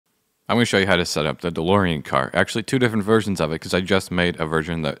I'm going to show you how to set up the DeLorean car. Actually, two different versions of it because I just made a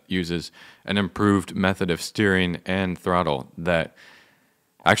version that uses an improved method of steering and throttle that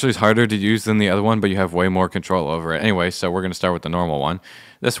actually is harder to use than the other one, but you have way more control over it. Anyway, so we're going to start with the normal one.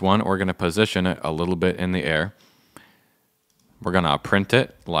 This one, we're going to position it a little bit in the air. We're going to print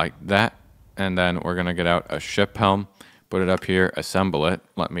it like that, and then we're going to get out a ship helm, put it up here, assemble it.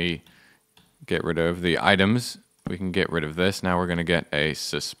 Let me get rid of the items. We can get rid of this. Now we're going to get a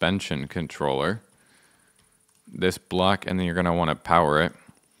suspension controller. This block, and then you're going to want to power it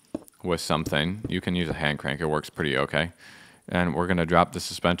with something. You can use a hand crank. It works pretty okay. And we're going to drop the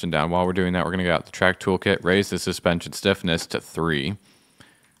suspension down. While we're doing that, we're going to get out the track toolkit, raise the suspension stiffness to 3.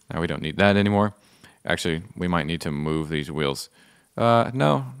 Now we don't need that anymore. Actually, we might need to move these wheels.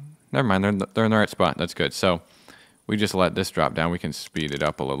 No, never mind. They're in the right spot. That's good. So we just let this drop down. We can speed it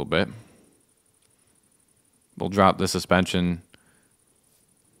up a little bit. We'll drop the suspension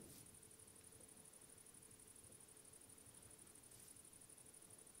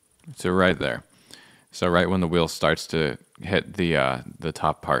to right there. So right when the wheel starts to hit the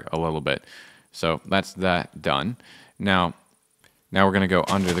top part a little bit. So that's that done. Now we're going to go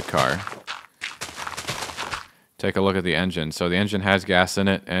under the car. Take a look at the engine. So the engine has gas in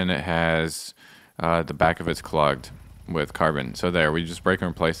it, and it has the back of it's clogged with carbon. So there, we just break and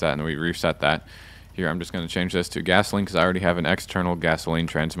replace that, and we reset that. Here, I'm just going to change this to gasoline because I already have an external gasoline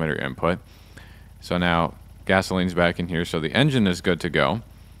transmitter input. So now gasoline's back in here, so the engine is good to go.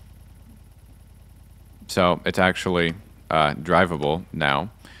 So it's actually drivable now.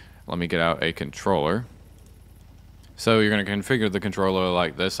 Let me get out a controller. So you're going to configure the controller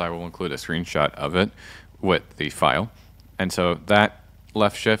like this. I will include a screenshot of it with the file. And so that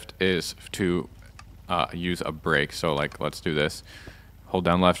left shift is to use a brake. So like, let's do this. Hold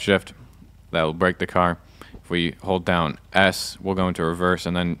down left shift. That'll brake the car. If we hold down S, we'll go into reverse,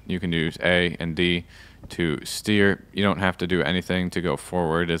 and then you can use A and D to steer. You don't have to do anything to go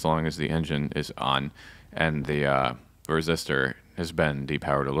forward as long as the engine is on and the resistor has been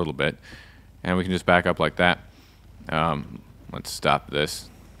depowered a little bit. And we can just back up like that. Let's stop this.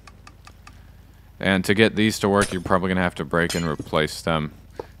 And to get these to work, you're probably going to have to break and replace them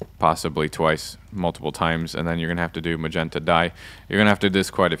possibly twice, multiple times, and then you're going to have to do magenta dye. You're going to have to do this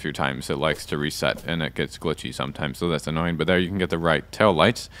quite a few times. It likes to reset, and it gets glitchy sometimes, so that's annoying. But there you can get the right tail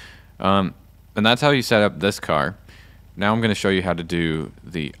lights. And that's how you set up this car. Now I'm going to show you how to do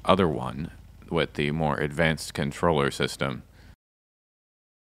the other one with the more advanced controller system.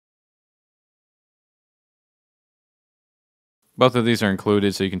 Both of these are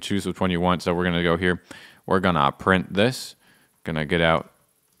included, so you can choose which one you want. So we're going to go here. We're going to print this. Going to get out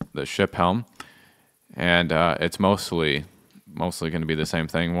the ship helm, and it's mostly going to be the same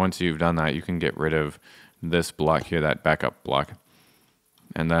thing. Once you've done that, you can get rid of this block here, that backup block,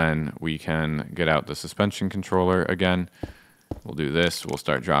 and then we can get out the suspension controller again. We'll do this. We'll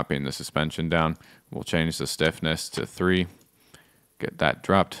start dropping the suspension down. We'll change the stiffness to 3. Get that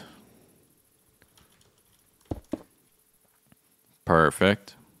dropped.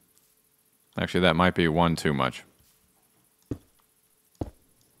 Perfect. Actually, that might be 1 too much.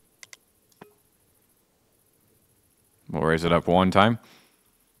 We'll raise it up 1 time.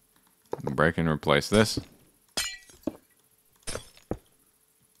 Break and replace this.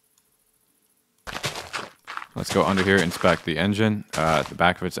 Let's go under here, inspect the engine. The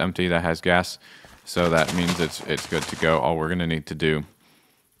back of it's empty. That has gas, so that means it's good to go. All we're going to need to do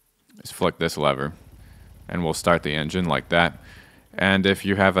is flick this lever, and we'll start the engine like that. And if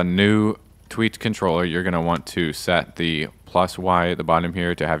you have a new tweaked controller, you're going to want to set the +Y at the bottom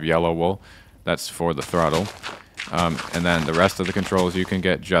here to have yellow wool. That's for the throttle. And then the rest of the controls you can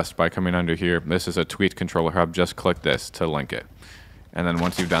get just by coming under here. This is a tweaked controller hub. Just click this to link it. And then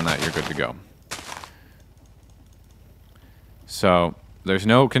once you've done that, you're good to go. So there's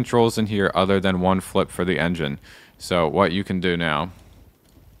no controls in here other than 1 flip for the engine. So what you can do now,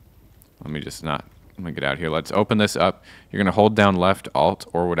 let me get out here. Let's open this up. You're going to hold down left, Alt,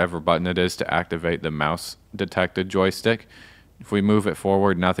 or whatever button it is to activate the mouse detected joystick. If we move it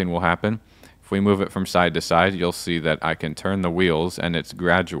forward, nothing will happen. If we move it from side to side, you'll see that I can turn the wheels, and it's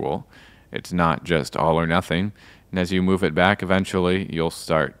gradual. It's not just all or nothing. And as you move it back, eventually you'll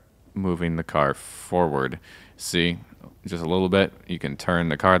start moving the car forward. See, just a little bit. You can turn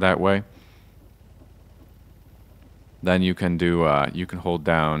the car that way. Then you can do. You can hold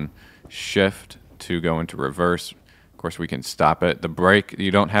down Shift to go into reverse. Of course, we can stop it. The brake, you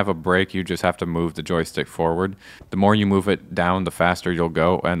don't have a brake, you just have to move the joystick forward. The more you move it down, the faster you'll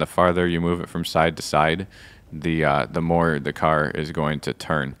go, and the farther you move it from side to side, the more the car is going to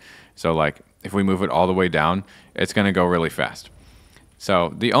turn. So like, if we move it all the way down, it's going to go really fast.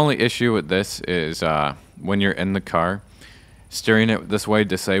 So the only issue with this is when you're in the car, steering it this way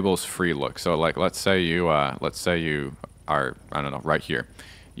disables free look. So like let's say you are, I don't know, right here.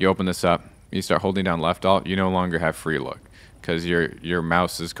 You open this up, you start holding down left alt, you no longer have free look because your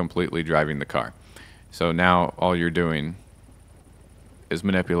mouse is completely driving the car. So now all you're doing is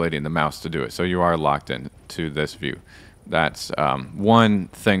manipulating the mouse to do it. So you are locked in to this view. That's one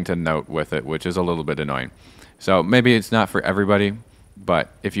thing to note with it, which is a little bit annoying. So maybe it's not for everybody,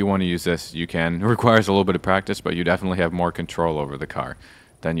 but if you want to use this, you can. It requires a little bit of practice, but you definitely have more control over the car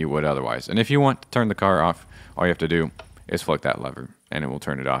than you would otherwise. And if you want to turn the car off, all you have to do is flick that lever, and it will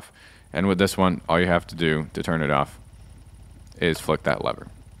turn it off. And with this one, all you have to do to turn it off is flick that lever.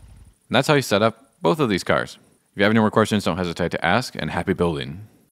 And that's how you set up both of these cars. If you have any more questions, don't hesitate to ask, and happy building.